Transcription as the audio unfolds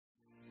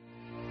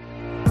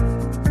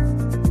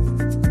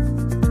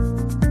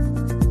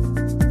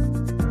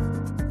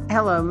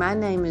Hello, my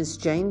name is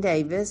Jane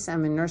Davis.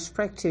 I'm a nurse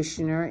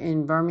practitioner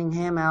in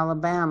Birmingham,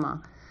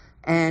 Alabama,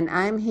 and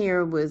I'm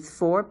here with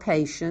 4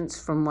 patients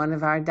from one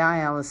of our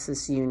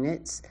dialysis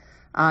units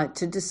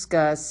to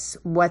discuss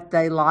what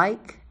they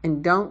like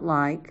and don't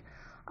like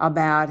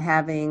about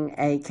having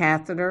a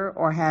catheter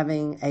or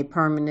having a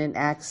permanent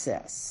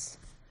access.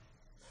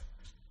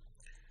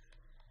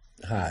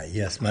 Hi,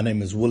 yes, my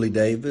name is Willie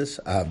Davis.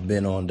 I've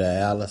been on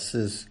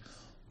dialysis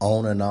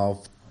on and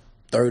off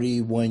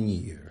 31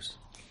 years.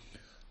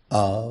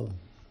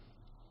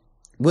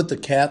 With the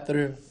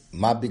catheter,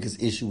 my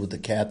biggest issue with the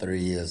catheter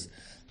is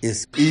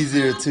it's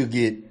easier to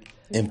get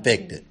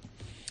infected.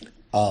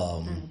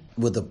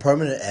 With the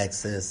permanent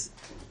access,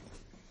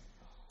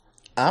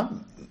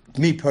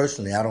 me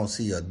personally, I don't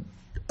see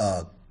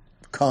a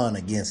con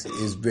against it.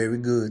 It's very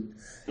good.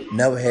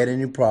 Never had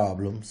any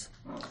problems.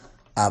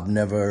 I've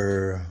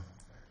never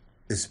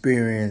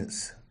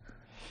experienced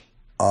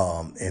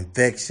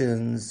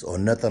infections or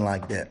nothing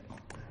like that.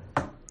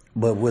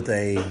 But with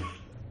a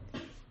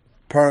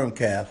perm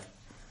cath,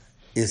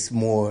 it's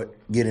more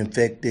get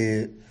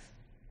infected.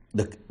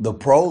 The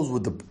pros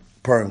with the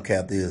perm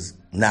cath is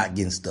not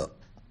getting stuck.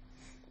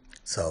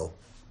 So,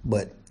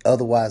 but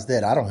otherwise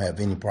that, I don't have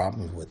any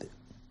problems with it.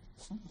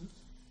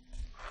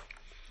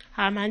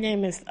 Hi, my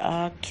name is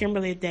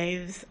Kimberly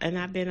Davis, and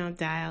I've been on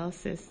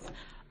dialysis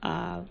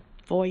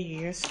 4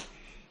 years.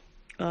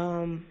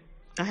 I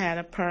had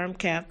a perm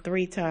cap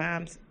 3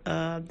 times.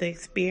 The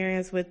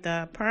experience with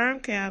the perm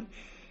cap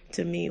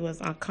to me was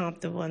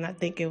uncomfortable, and I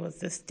think it was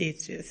the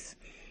stitches.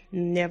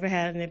 Never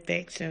had an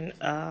infection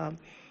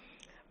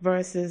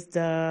versus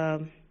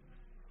the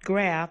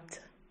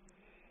graft.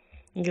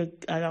 I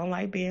don't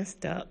like being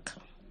stuck.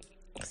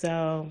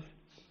 So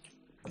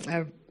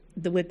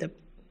with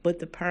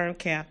the perm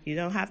cap, you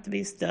don't have to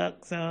be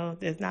stuck, so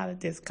there's not a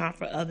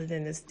discomfort other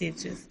than the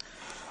stitches.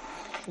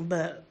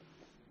 But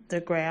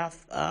the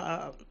graft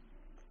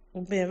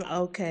been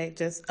okay,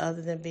 just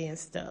other than being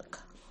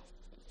stuck.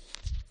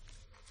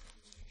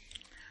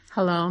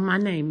 Hello, my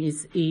name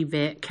is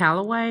Yvette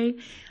Calloway,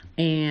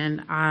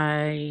 and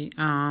I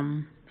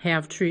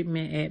have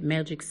treatment at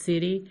Magic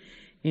City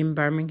in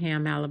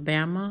Birmingham,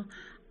 Alabama.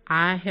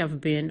 I have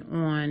been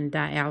on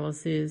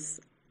dialysis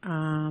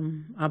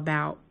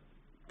about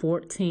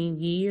 14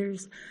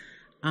 years.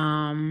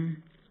 I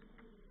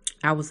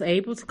was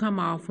able to come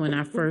off when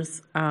I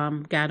first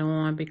got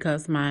on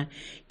because my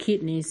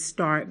kidneys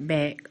start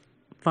back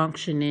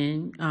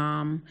functioning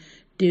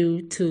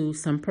due to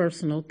some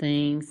personal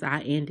things.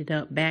 I ended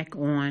up back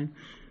on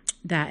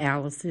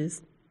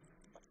dialysis.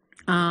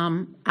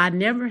 I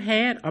never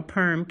had a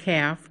perm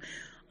cath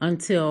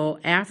until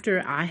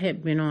after I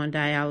had been on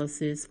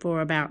dialysis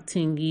for about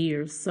 10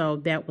 years. So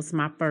that was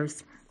my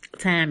first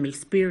time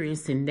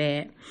experiencing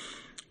that.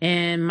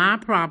 And my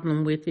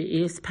problem with it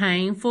is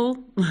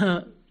painful.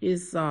 It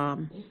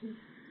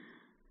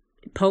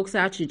pokes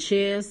out your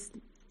chest.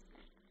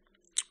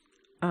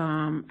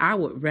 I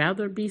would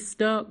rather be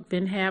stuck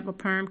than have a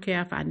perm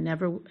cath. I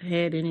never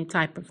had any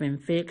type of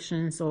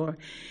infections or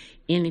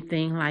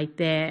anything like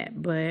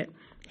that, but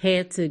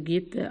had to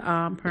get the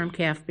perm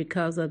cath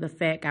because of the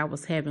fact I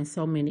was having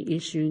so many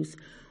issues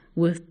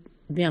with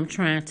them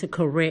trying to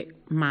correct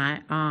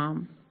my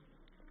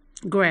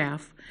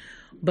graft.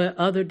 But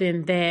other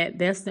than that,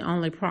 that's the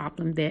only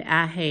problem that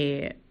I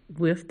had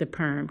with the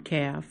perm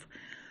cath.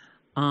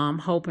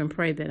 Hope and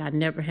pray that I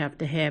never have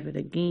to have it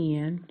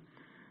again.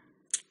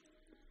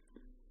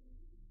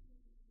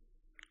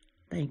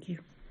 Thank you.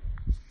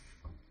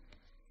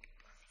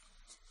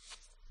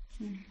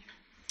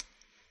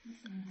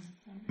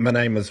 My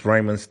name is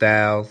Raymond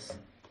Stiles.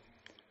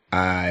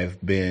 I've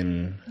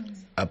been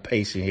a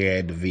patient here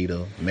at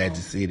DeVita,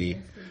 Magic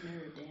City,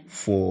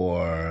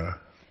 for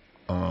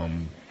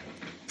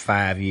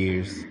 5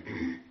 years.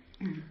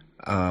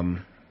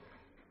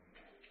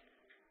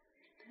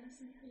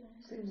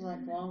 Seems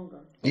like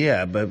longer.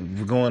 Yeah, but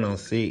we're going on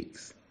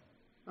 6.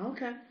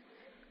 Okay.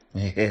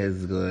 Yeah,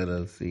 it's going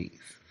on 6.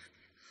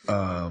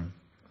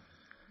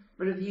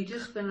 But have you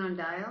just been on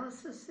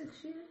dialysis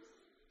 6 years?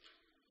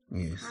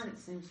 Yes. God, it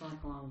seems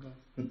like longer.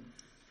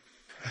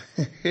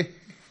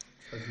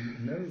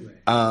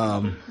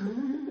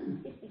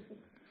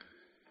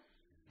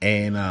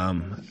 And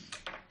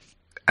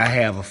I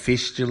have a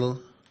fistula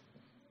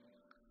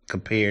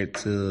compared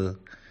to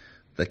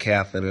the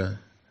catheter,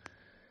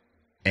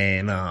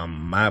 and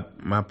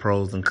my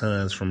pros and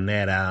cons from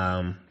that,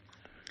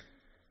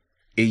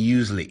 it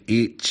usually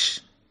itch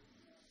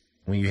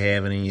when you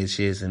have it in your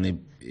chest, and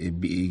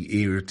it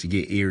be to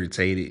get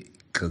irritated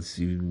because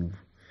you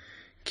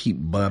keep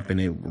bumping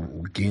it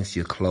against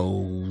your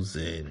clothes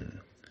and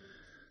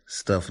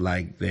stuff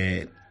like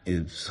that.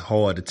 It's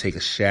hard to take a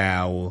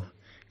shower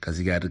because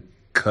you got to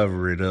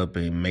cover it up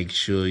and make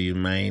sure you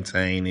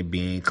maintain it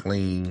being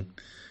clean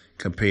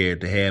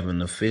compared to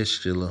having a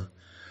fistula.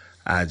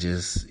 I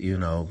just,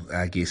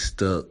 I get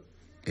stuck.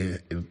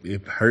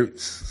 It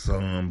hurts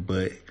some,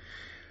 but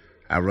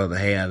I'd rather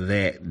have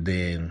that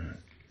than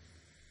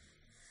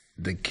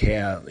the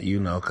cath,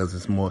 because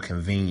it's more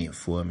convenient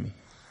for me.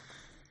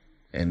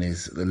 and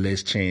there's a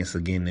less chance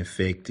of getting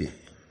infected.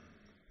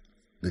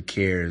 The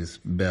care is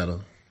better,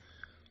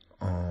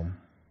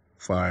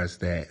 far as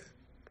that,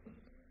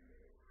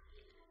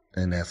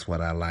 and that's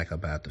what I like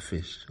about the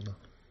fistula.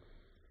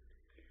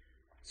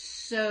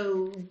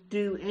 So,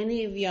 do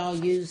any of y'all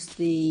use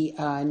the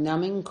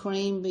numbing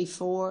cream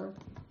before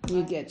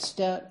you get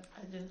stuck?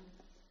 I do.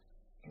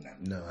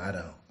 No, I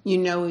don't. You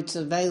know it's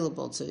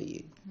available to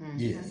you.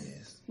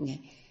 Yes.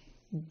 Okay.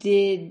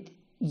 Did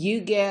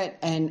you get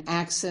an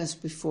access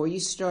before you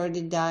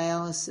started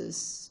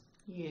dialysis?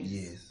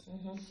 Yes.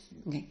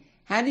 Okay.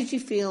 How did you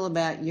feel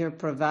about your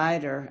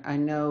provider? I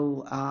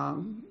know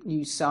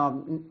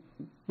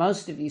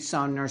most of you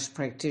saw nurse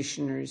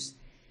practitioners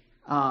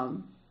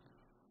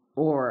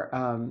or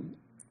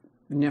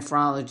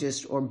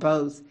nephrologist or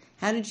both.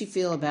 How did you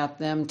feel about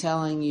them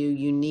telling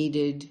you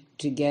needed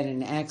to get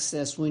an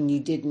access when you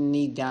didn't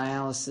need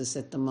dialysis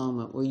at the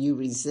moment? Were you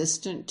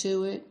resistant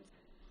to it?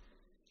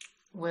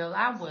 Well,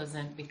 I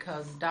wasn't,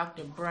 because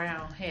Dr.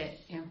 Brown had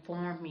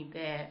informed me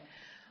that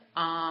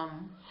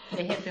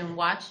they had been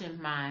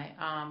watching my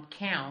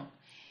count,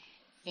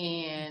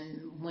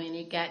 and when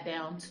it got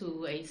down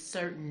to a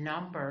certain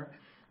number,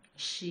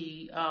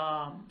 she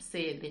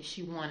said that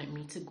she wanted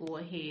me to go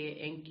ahead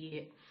and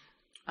get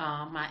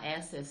my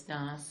access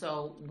done.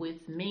 So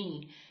with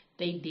me,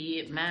 they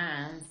did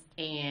mine,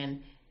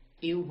 and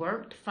it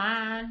worked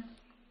fine.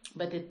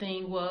 But the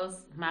thing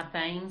was, my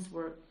veins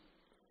were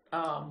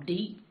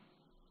deep,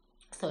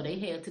 so they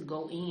had to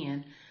go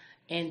in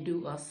and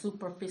do a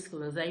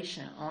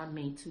superficialization on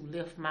me to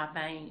lift my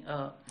vein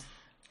up.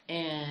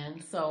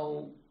 And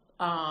so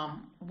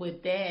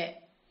with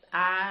that,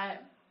 I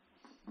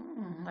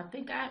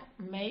think it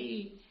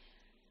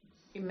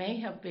may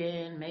have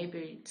been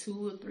maybe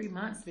 2 or 3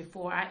 months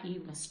before I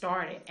even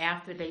started,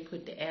 after they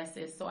put the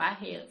access. So I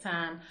had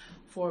time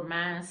for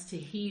mine to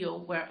heal,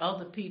 where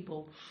other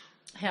people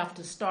have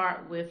to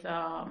start with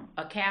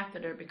a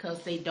catheter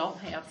because they don't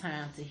have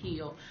time to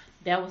heal.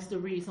 That was the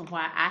reason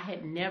why I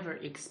had never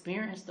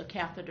experienced a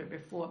catheter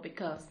before,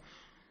 because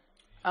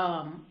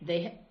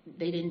they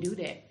didn't do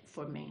that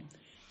for me.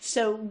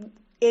 So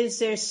is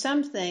there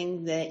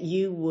something that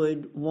you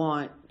would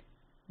want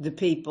the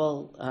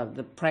people,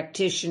 the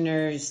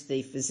practitioners,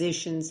 the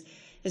physicians,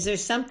 is there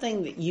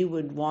something that you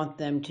would want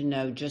them to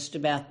know just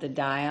about the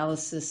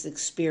dialysis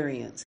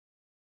experience?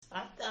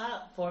 I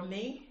thought, for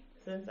me,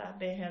 since I've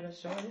been having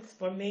shortness,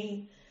 for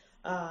me,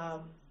 I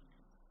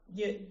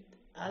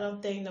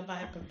don't think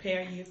nobody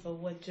prepare you for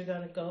what you're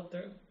gonna go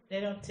through. They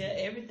don't tell.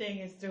 Everything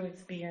is through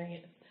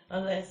experience,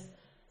 unless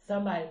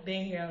somebody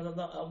been here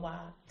a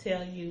while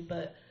tell you.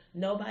 But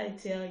nobody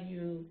tell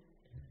you.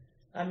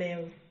 I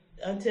mean,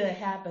 until it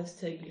happens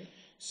to you.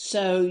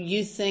 So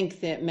you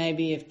think that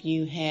maybe if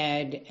you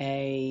had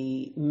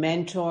a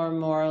mentor,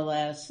 more or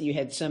less, you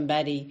had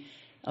somebody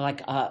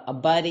like a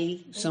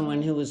buddy,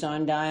 someone who was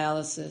on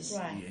dialysis?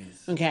 Right.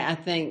 Yes. Okay, I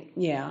think,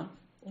 yeah.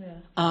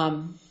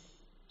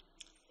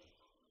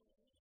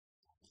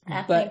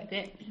 I But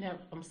think that, no,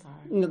 I'm sorry.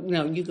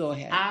 no, you go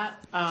ahead.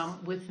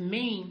 With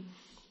me,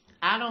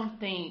 I don't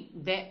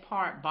think that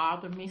part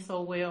bothered me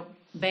so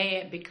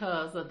bad,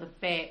 because of the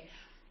fact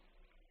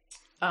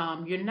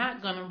you're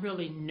not gonna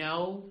really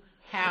know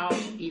how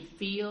it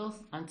feels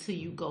until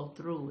you go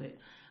through it.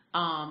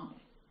 When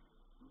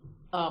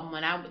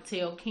I would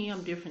tell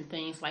Kim different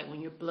things, like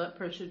when your blood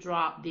pressure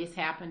dropped, this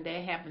happened,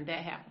 that happened, that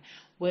happened.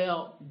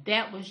 Well,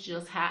 that was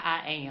just how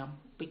I am,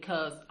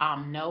 because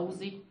I'm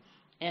nosy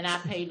and I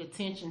paid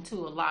attention to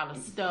a lot of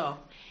stuff.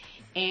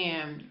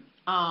 And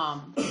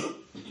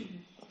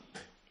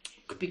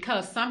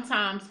because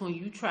sometimes when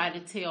you try to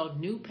tell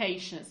new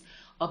patients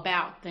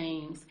about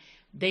things,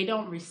 they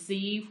don't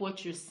receive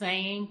what you're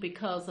saying,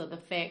 because of the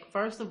fact,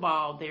 first of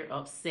all, they're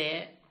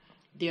upset,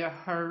 they're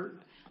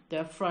hurt,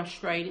 they're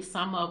frustrated.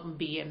 Some of them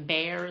be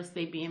embarrassed.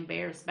 They be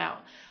embarrassed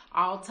about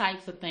all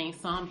types of things.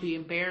 Some be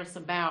embarrassed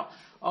about,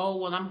 oh,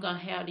 well, I'm going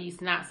to have these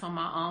knots on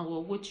my arm.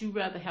 Well, would you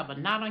rather have a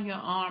knot on your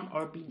arm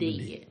or be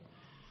dead?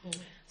 Mm-hmm.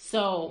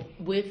 So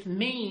with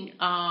me,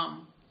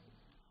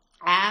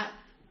 I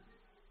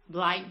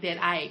like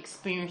that I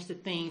experienced the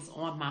things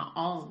on my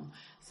own.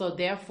 So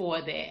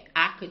therefore that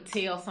I could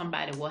tell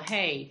somebody, well,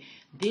 hey,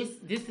 this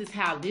is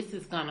how this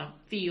is gonna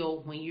feel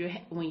when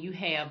you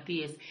have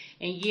this.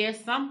 And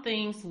yes, some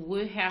things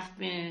would have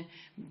been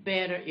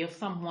better if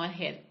someone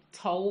had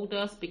told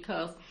us,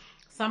 because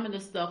some of the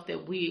stuff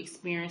that we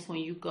experience when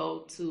you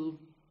go to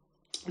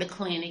the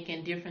clinic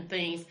and different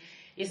things,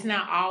 it's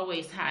not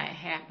always how it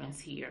happens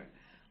here.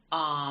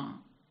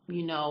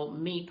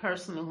 Me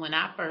personally, when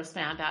I first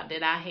found out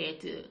that I had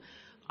to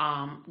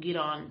get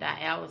on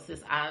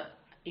dialysis, I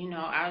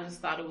just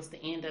thought it was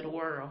the end of the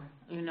world.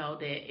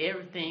 That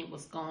everything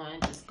was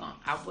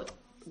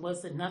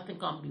wasn't nothing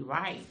gonna be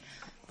right.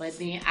 But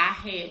then I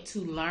had to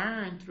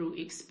learn through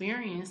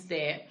experience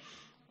that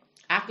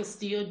I could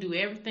still do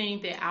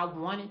everything that I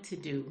wanted to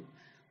do.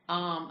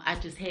 I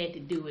just had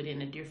to do it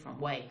in a different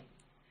way.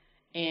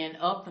 And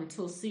up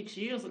until 6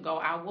 years ago,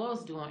 I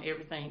was doing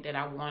everything that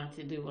I wanted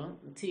to do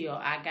until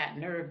I got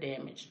nerve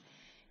damage.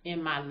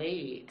 in my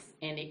legs,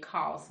 and it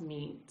caused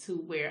me to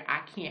where I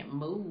can't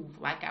move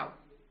like I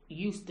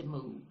used to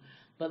move.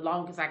 But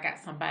long as I got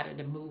somebody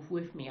to move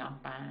with me, I'm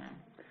fine.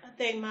 I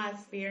think my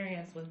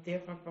experience was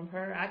different from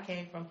her. I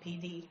came from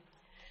PD,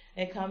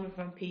 and coming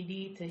from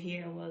PD to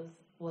here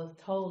was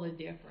totally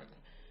different.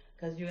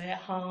 Because you're at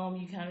home,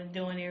 you kind of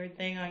doing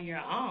everything on your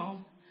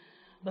own.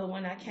 But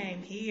when I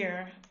came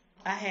here,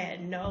 I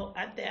had no.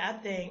 I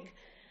think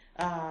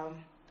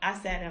I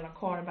sat in a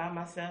corner by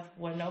myself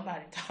where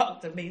nobody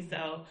talked to me,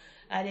 so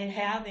I didn't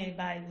have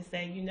anybody to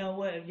say, you know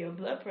what, if your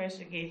blood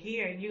pressure get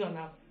here, you're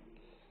gonna.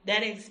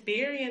 That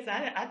experience,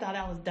 I thought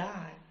I was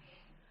dying.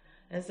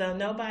 And so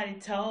nobody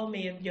told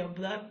me if your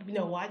blood,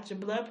 watch your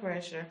blood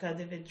pressure, because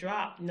if it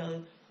dropped,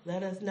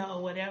 let us know,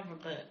 whatever.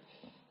 But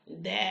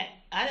that,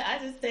 I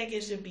just think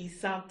it should be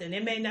something.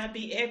 It may not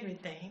be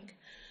everything,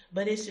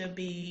 but it should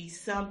be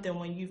something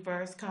when you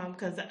first come,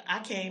 because I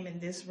came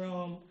in this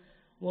room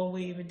when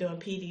we were doing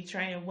PD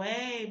training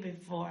way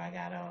before I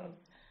got on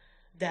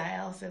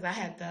dialysis. I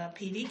had the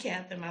PD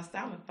catheter in my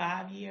stomach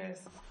 5 years.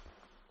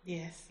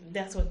 Yes,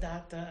 that's what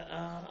Dr.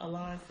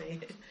 Alon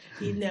said.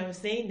 He'd never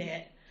seen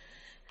that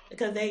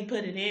because they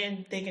put it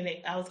in thinking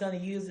that I was going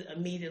to use it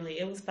immediately.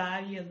 It was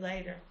 5 years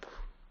later.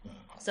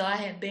 So I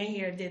had been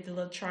here, did the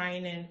little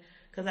training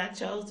because I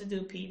chose to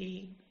do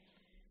PD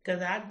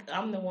because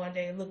I'm the one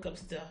that look up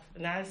stuff.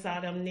 And I saw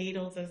them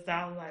needles and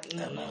stuff. I was like,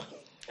 no.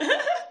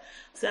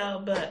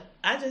 So, but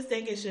I just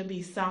think it should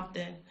be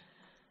something,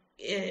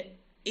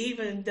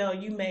 even though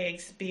you may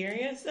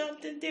experience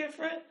something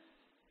different,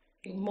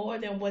 more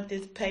than what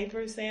this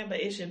paper is saying, but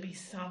it should be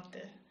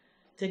something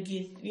to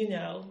get,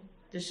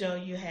 to show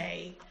you,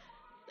 hey,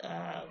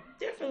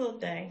 different little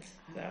things.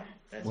 So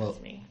that's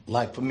just me.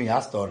 Like for me, I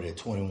started at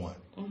 21.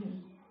 Mm-hmm.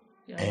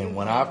 Yeah, and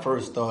when I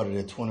first started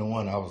at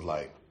 21, I was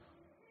like,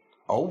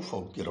 old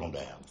folks get on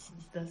dialysis.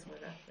 That's what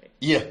I think.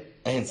 Yeah.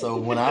 And so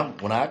when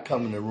I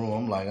come in the room,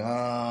 I'm like,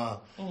 I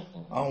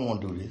don't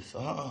want to do this.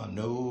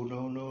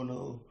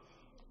 No.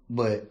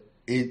 But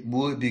it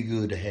would be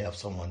good to have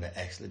someone to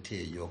actually tell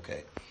you,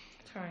 okay,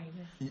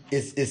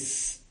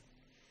 it's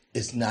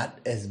not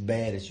as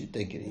bad as you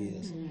think it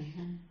is.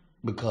 Mm-hmm.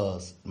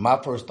 Because my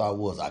first thought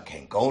was, I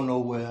can't go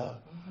nowhere.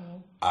 Mm-hmm.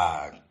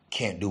 I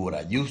can't do what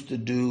I used to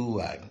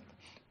do.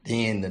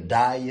 Then the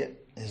diet.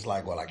 It's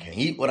like, well, I can't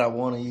eat what I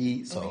want to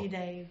eat. So 3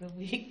 days a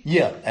week.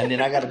 Yeah, and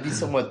then I got to be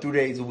somewhere 3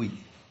 days a week.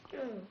 Oh,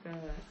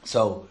 God.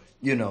 So,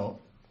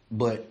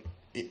 but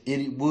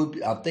it would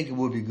be, I think it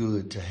would be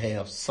good to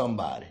have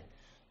somebody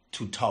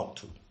to talk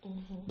to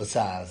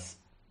besides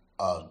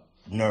a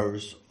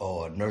nurse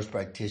or a nurse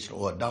practitioner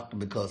or a doctor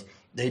because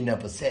they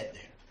never sat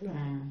there.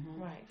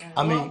 Mm-hmm. Right.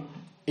 I mean,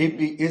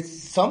 it's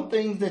some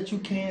things that you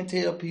can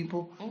tell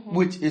people,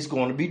 which is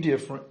going to be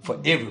different for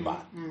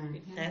everybody.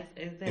 Mm-hmm. That's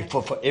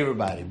exactly. For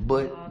everybody.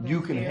 But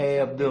you can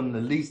have them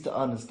at least to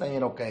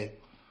understand, okay,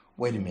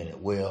 wait a minute,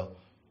 well,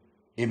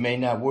 it may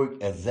not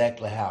work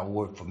exactly how it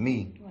worked for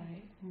me,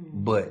 right.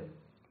 But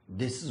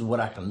this is what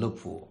I can look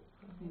for.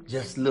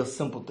 Just little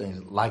simple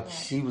things. Like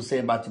she was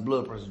saying about your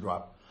blood pressure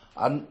drop.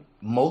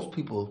 Most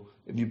people,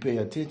 if you pay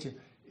attention,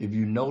 if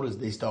you notice,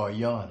 they start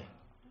yawning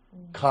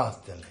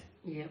constantly.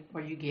 Yeah, or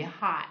you get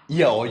hot.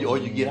 Yeah, or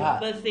you get hot.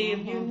 But see,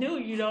 if you knew,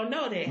 you don't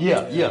know that.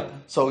 Yeah.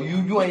 So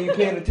you ain't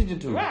paying attention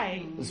to it.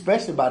 Right.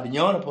 Especially about the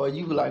yawning part,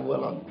 you be like,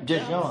 well, I'm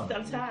just yawning.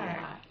 I'm tired.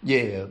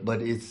 Yeah,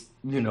 but it's,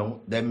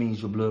 that means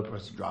your blood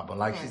pressure dropping.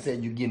 Like she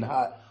said, you're getting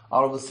hot.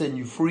 All of a sudden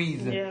you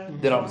freezing. Yeah.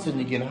 Then all of a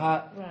sudden you're getting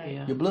hot.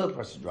 Right. Your blood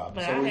pressure dropping.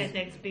 But so I had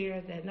to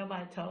experience that.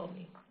 Nobody told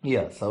me.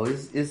 Yeah, so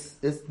it's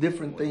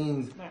different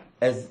things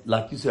as,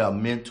 like you said, a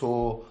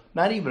mentor.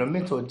 Not even a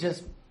mentor,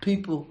 just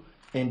people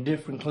in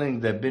different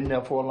clinics that been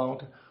there for a long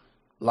time.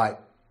 Like,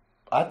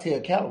 I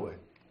tell Callaway,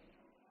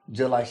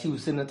 just like she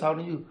was sitting there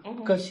talking to you,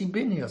 because she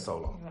been here so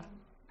long.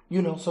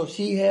 Right. So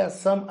she has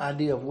some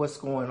idea of what's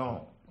going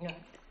on. Yeah.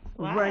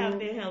 Well, I haven't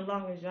been here as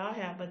long as y'all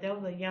have, but there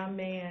was a young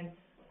man,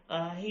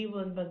 he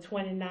was about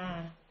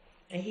 29,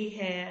 and he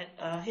had,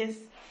 his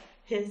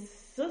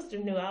sister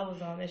knew I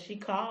was on it. She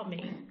called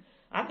me.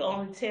 I could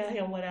only tell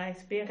him what I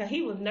experienced,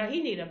 because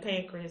he needed a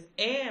pancreas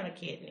and a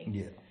kidney.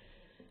 Yeah.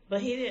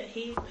 But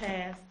he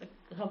passed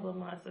a couple of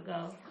months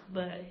ago.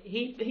 But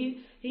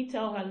he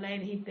told her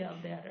later he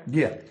felt better.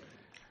 Yeah.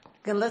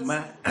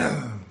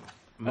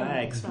 My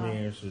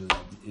experience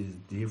is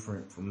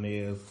different from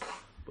theirs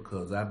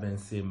because I've been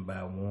sitting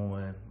by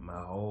one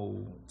my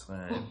whole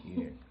time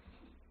here,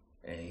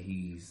 and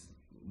he's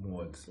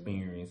more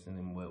experienced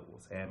in what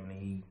was happening.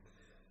 He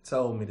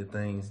told me the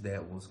things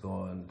that was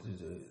going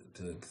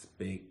to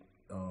expect.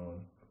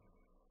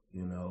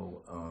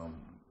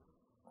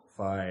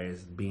 Far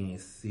as being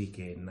sick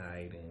at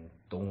night and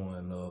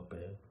throwing up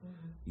and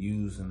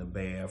using the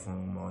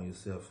bathroom on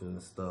yourself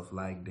and stuff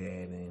like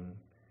that, and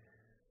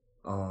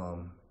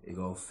it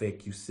gonna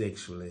affect you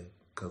sexually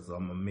because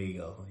I'm a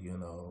male,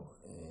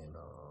 and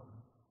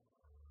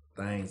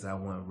things I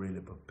wasn't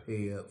really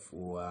prepared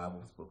for, I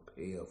was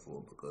prepared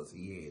for because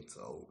he had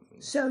told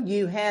me. So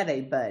you had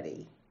a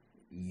buddy?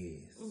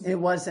 Yes. It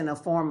wasn't a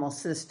formal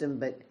system,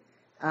 but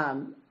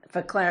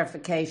for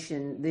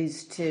clarification,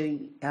 these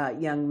two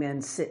young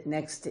men sit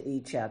next to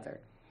each other.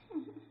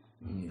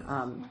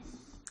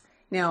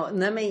 Now,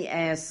 let me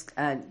ask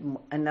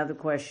another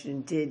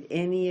question. Did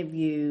any of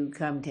you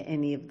come to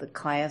any of the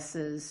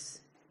classes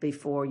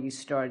before you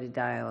started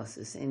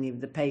dialysis? Any of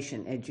the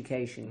patient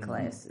education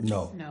classes?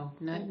 No. No,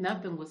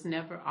 nothing was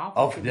never offered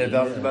Oh, to yeah, me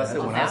that was about to say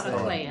when I without a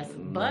started. class.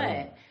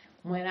 But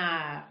when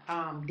I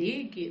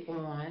did get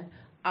on,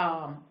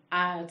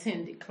 I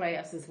attended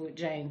classes with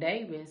Jane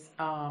Davis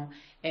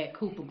at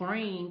Cooper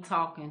Green,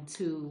 talking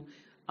to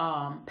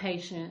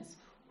patients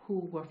who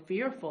were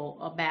fearful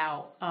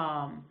about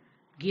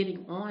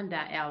getting on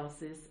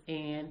dialysis.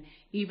 And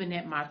even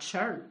at my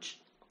church,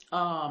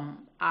 I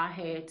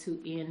had to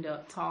end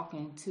up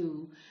talking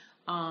to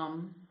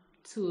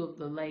two of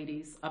the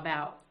ladies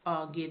about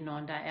getting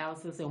on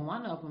dialysis, and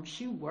one of them,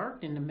 she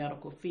worked in the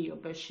medical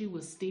field, but she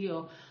was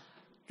still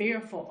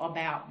fearful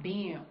about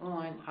being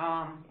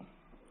on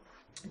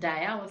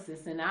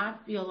dialysis. And I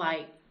feel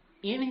like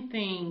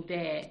anything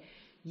that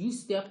you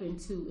step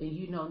into and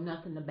you know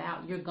nothing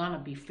about, you're gonna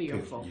be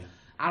fearful. Yeah.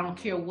 I don't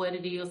care what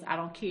it is. I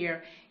don't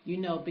care,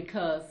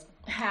 because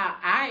how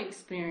I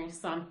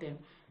experienced something,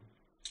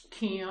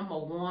 Kim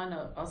or one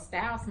or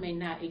Styles may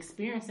not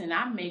experience, and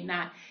I may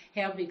not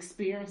have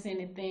experienced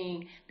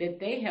anything that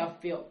they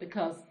have felt,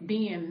 because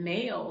being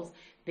males,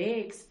 they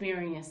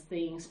experience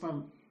things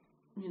from,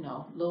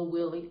 Little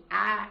Willie.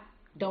 I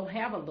don't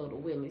have a Little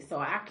Willie, so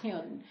I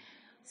can't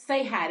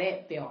say how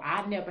that felt.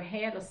 I never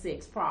had a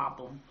sex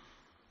problem,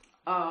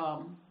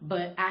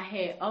 but I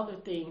had other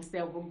things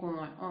that were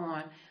going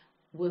on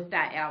with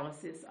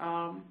dialysis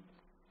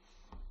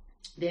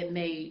that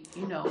made,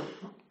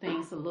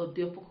 things a little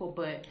difficult.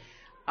 But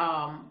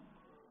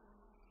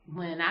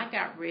when I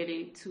got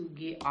ready to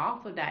get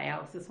off of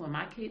dialysis, when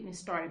my kidneys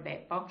started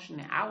back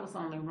functioning, I was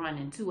only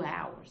running 2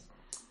 hours.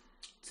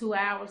 2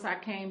 hours I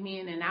came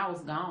in and I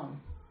was gone.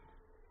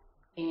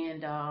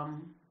 And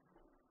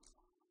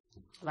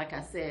like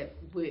I said,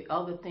 with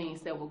other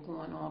things that were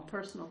going on,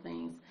 personal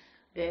things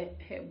that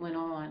had went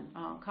on,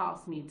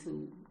 caused me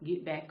to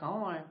get back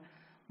on.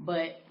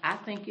 But I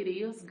think it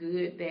is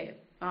good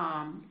that,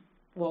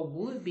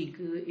 would be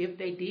good if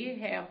they did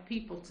have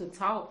people to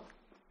talk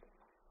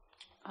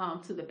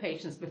to the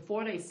patients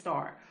before they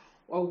start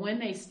or when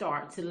they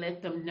start, to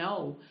let them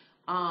know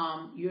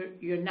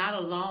you're not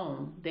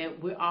alone,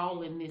 that we're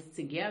all in this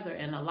together.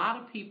 And a lot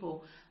of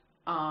people,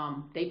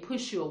 they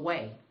push you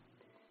away.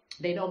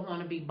 They don't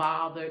want to be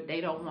bothered.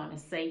 They don't want to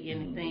say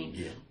anything.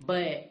 Yeah.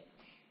 But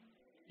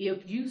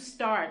if you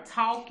start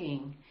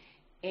talking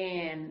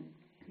and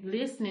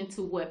listening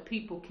to what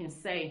people can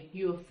say,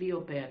 you'll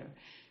feel better.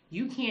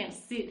 You can't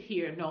sit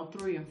here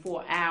 3 and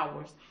 4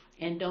 hours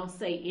and don't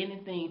say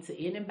anything to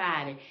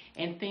anybody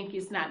and think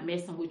it's not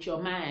messing with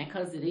your mind,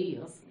 because it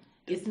is.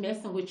 It's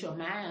messing with your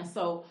mind.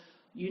 So,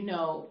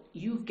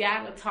 you've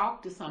got to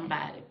talk to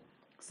somebody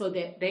so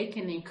that they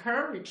can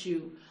encourage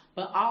you,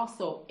 but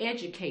also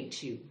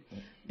educate you.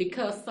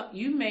 Because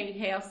you may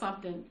have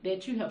something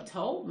that you have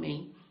told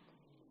me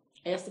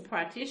as a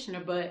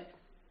practitioner, but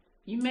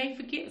you may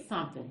forget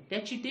something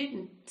that you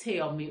didn't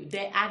tell me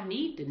that I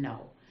need to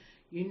know.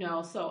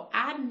 So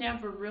I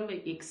never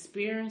really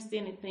experienced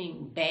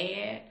anything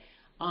bad.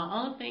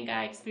 Only thing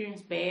I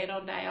experienced bad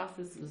on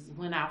dialysis was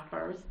when I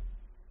first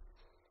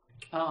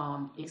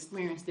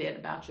experienced that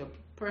about your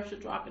pressure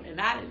dropping,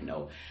 and I didn't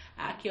know.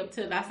 I kept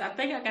telling, I said, I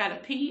think I gotta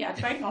pee. I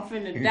think I'm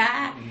finna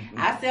die.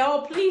 I said,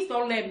 oh, please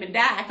don't let me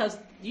die, because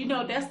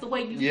that's the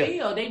way you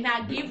feel. They're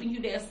not giving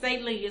you that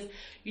saline,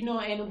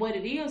 and what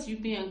it is, you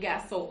being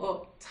got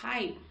so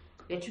uptight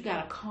that you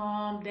gotta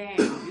calm down.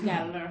 You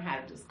gotta learn how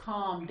to just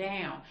calm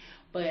down.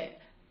 But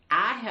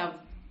I have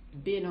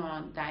been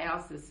on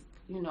dialysis,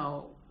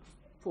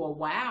 for a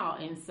while,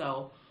 and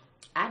so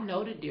I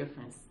know the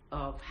difference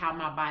of how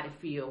my body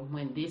feel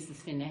when this is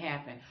finna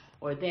happen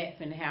or that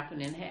finna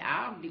happen. And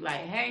I'll be like,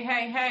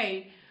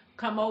 hey,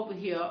 come over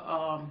here.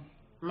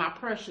 My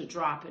pressure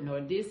dropping,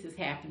 or this is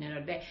happening,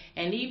 or that.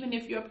 And even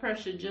if your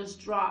pressure just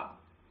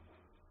dropped,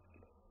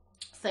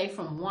 say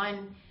from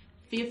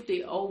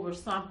 150 over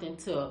something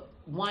to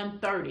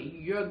 130,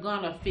 you're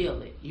gonna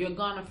feel it. You're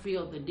gonna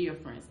feel the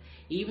difference.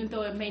 Even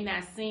though it may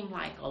not seem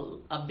like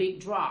a big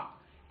drop,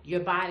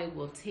 your body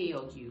will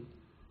tell you.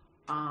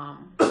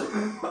 And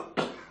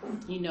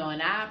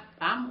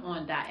I'm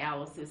on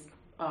dialysis.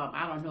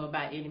 I don't know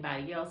about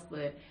anybody else,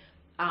 but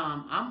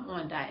I'm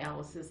on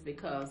dialysis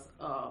because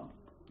of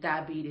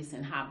diabetes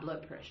and high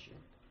blood pressure.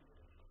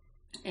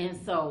 And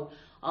so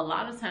a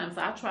lot of times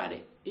I try to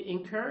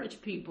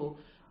encourage people,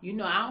 I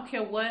don't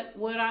care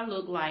what I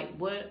look like,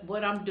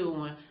 what I'm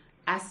doing,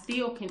 I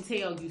still can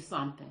tell you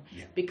something.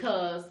 Yeah.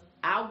 Because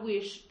I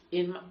wish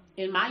in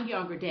my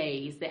younger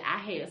days that I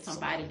had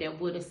somebody that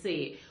would have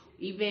said,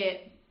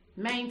 Yvette,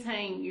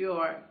 maintain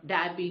your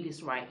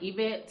diabetes right.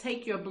 Yvette,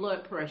 take your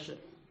blood pressure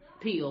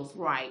pills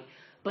right.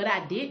 But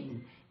I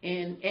didn't.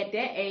 And at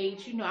that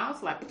age, you know, I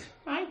was like,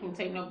 I ain't gonna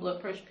take no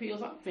blood pressure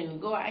pills. I'm finna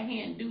go out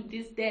here and do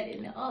this, that,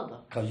 and the other.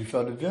 Because you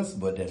felt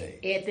invincible at that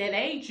age. At that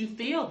age, you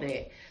feel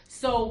that.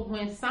 So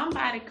when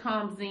somebody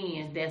comes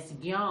in that's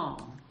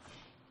young,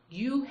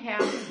 you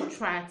have to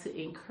try to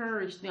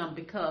encourage them,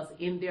 because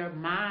in their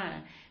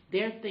mind,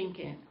 they're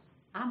thinking,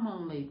 I'm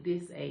only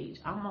this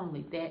age, I'm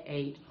only that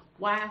age.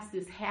 Why is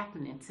this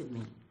happening to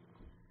me?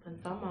 And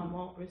some of them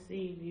won't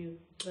receive you.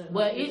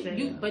 Well,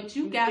 you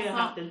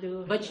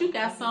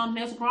got some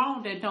that's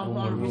grown that don't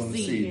want to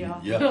receive you.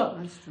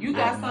 Yeah. You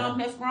got some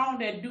that's grown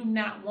that do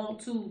not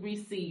want to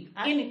receive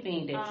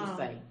anything that you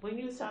say. When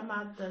you was talking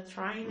about the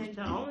training,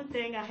 the only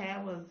thing I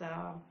had was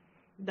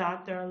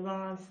Dr.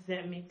 Alon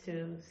sent me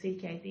to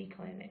CKD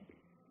clinic.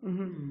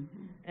 Mm-hmm.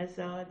 And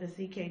so at the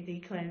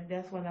CKD clinic,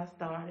 that's when I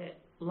started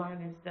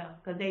learning stuff.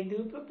 Because they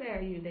do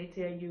prepare you. They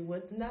tell you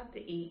what not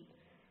to eat,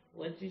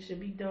 what you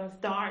should be doing.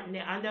 Start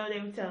now. I know they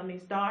were telling me,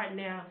 start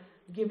now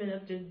giving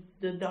up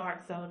the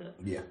dark soda.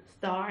 Yeah.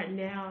 Start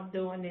now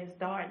doing this.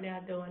 Start now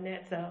doing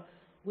that. So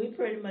we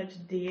pretty much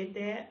did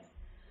that.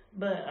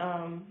 But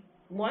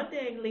one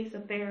thing Lisa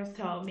Ferris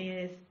told me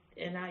is,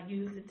 and I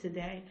used it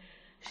today,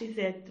 she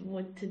said,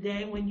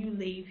 when you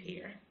leave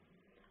here,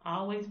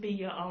 always be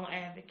your own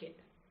advocate.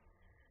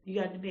 You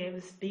got to be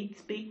able to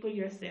speak for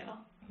yourself.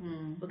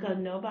 Mm-hmm. Because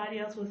nobody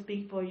else will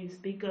speak for you.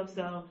 Speak up.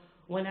 So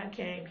when I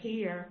came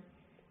here,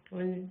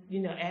 when,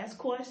 ask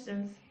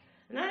questions.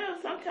 And I know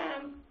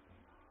sometimes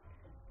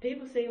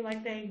people seem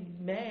like they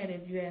mad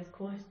if you ask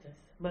questions.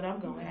 But I'm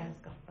going to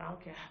ask them. I don't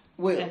care.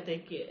 Well, ask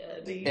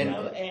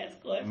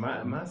questions.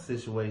 My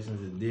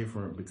situations are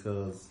different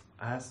because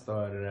I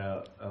started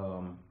out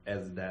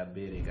as a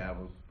diabetic. I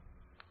was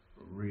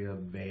real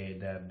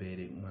bad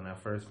diabetic. When I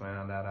first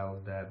found out I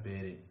was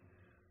diabetic,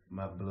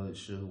 my blood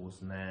sugar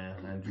was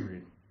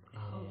 900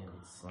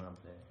 and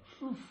something.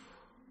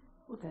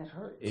 Well, that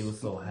hurts. It was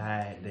so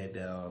high that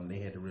they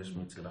had to rush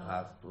me to the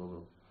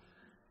hospital,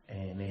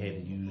 and they had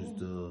to use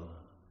the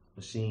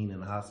machine in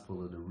the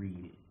hospital to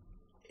read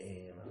it.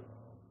 And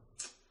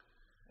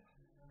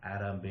I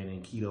done been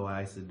in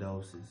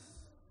ketoacidosis.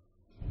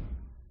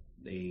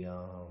 They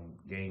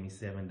gave me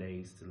 7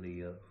 days to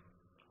live.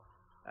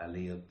 I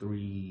lived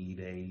 3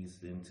 days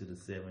into the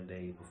 7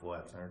 days before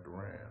I turned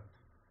around.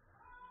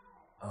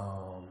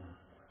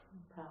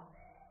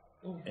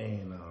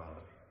 And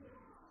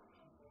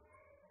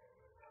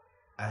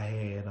I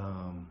had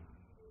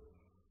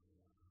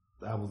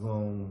I was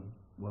on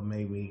what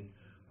made me,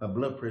 my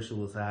blood pressure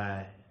was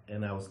high,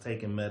 and I was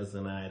taking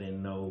medicine. I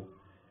didn't know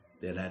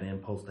that I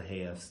didn't supposed to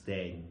have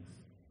statins.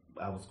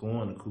 I was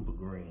going to Cooper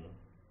Green,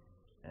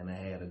 and I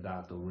had a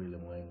doctor really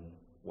wasn't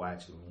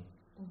watching me.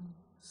 Mm-hmm.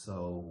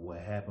 So what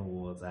happened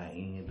was I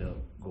ended up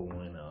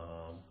going,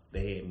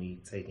 they had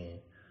me taking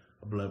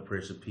a blood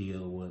pressure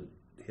pill would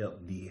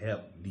help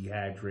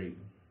dehydrate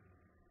me.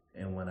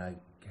 And when I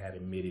got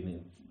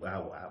admitted, I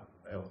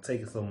was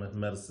taking so much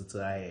medicine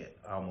till I had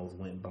almost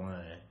went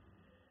blind.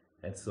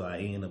 And so I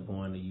ended up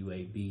going to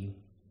UAB,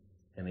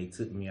 and they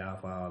took me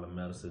off all the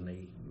medicine.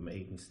 They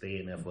made me stay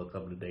in there for a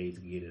couple of days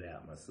to get it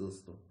out of my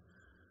system.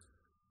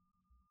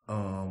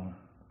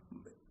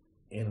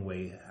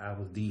 Anyway, I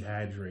was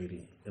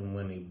dehydrated, and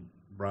when they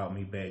brought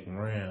me back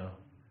around,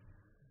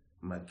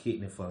 my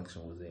kidney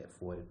function was at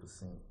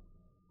 40%.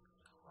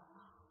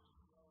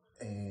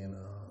 And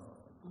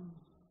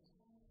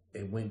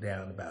it went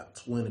down about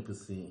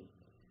 20%,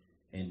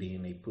 and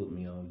then they put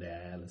me on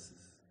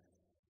dialysis.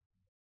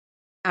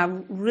 I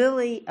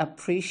really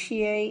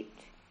appreciate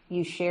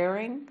you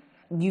sharing.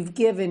 You've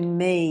given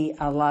me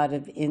a lot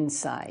of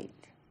insight,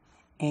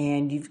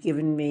 and you've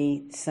given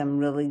me some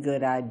really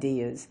good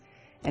ideas.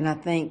 And I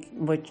think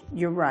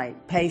you're right.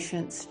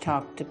 Patients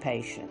talk to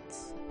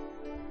patients.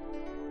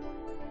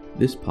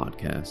 This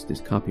podcast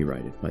is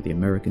copyrighted by the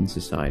American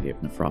Society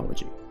of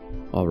Nephrology.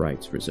 All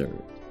rights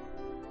reserved.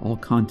 All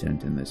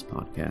content in this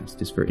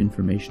podcast is for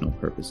informational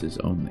purposes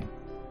only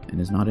and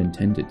is not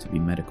intended to be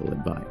medical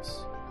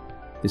advice.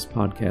 This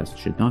podcast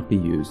should not be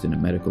used in a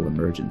medical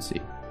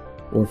emergency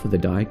or for the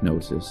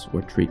diagnosis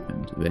or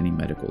treatment of any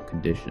medical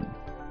condition.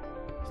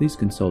 Please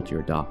consult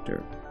your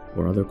doctor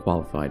or other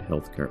qualified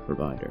healthcare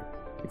provider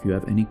if you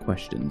have any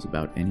questions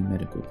about any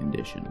medical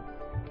condition,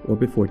 or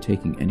before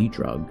taking any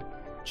drug,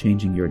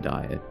 changing your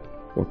diet,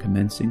 or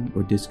commencing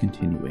or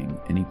discontinuing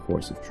any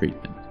course of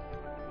treatment.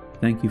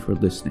 Thank you for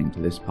listening to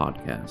this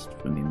podcast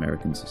from the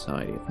American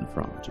Society of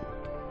Nephrology.